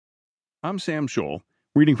I'm Sam Scholl,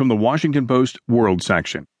 reading from the Washington Post World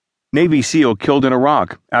section. Navy SEAL killed in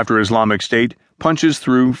Iraq after Islamic State punches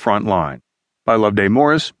through front line. By Loveday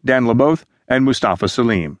Morris, Dan Lamothe, and Mustafa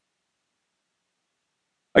Salim.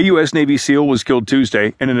 A U.S. Navy SEAL was killed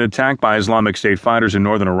Tuesday in an attack by Islamic State fighters in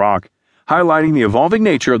northern Iraq, highlighting the evolving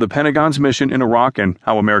nature of the Pentagon's mission in Iraq and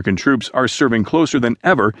how American troops are serving closer than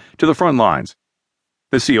ever to the front lines.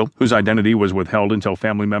 The SEAL, whose identity was withheld until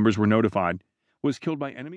family members were notified, was killed by enemy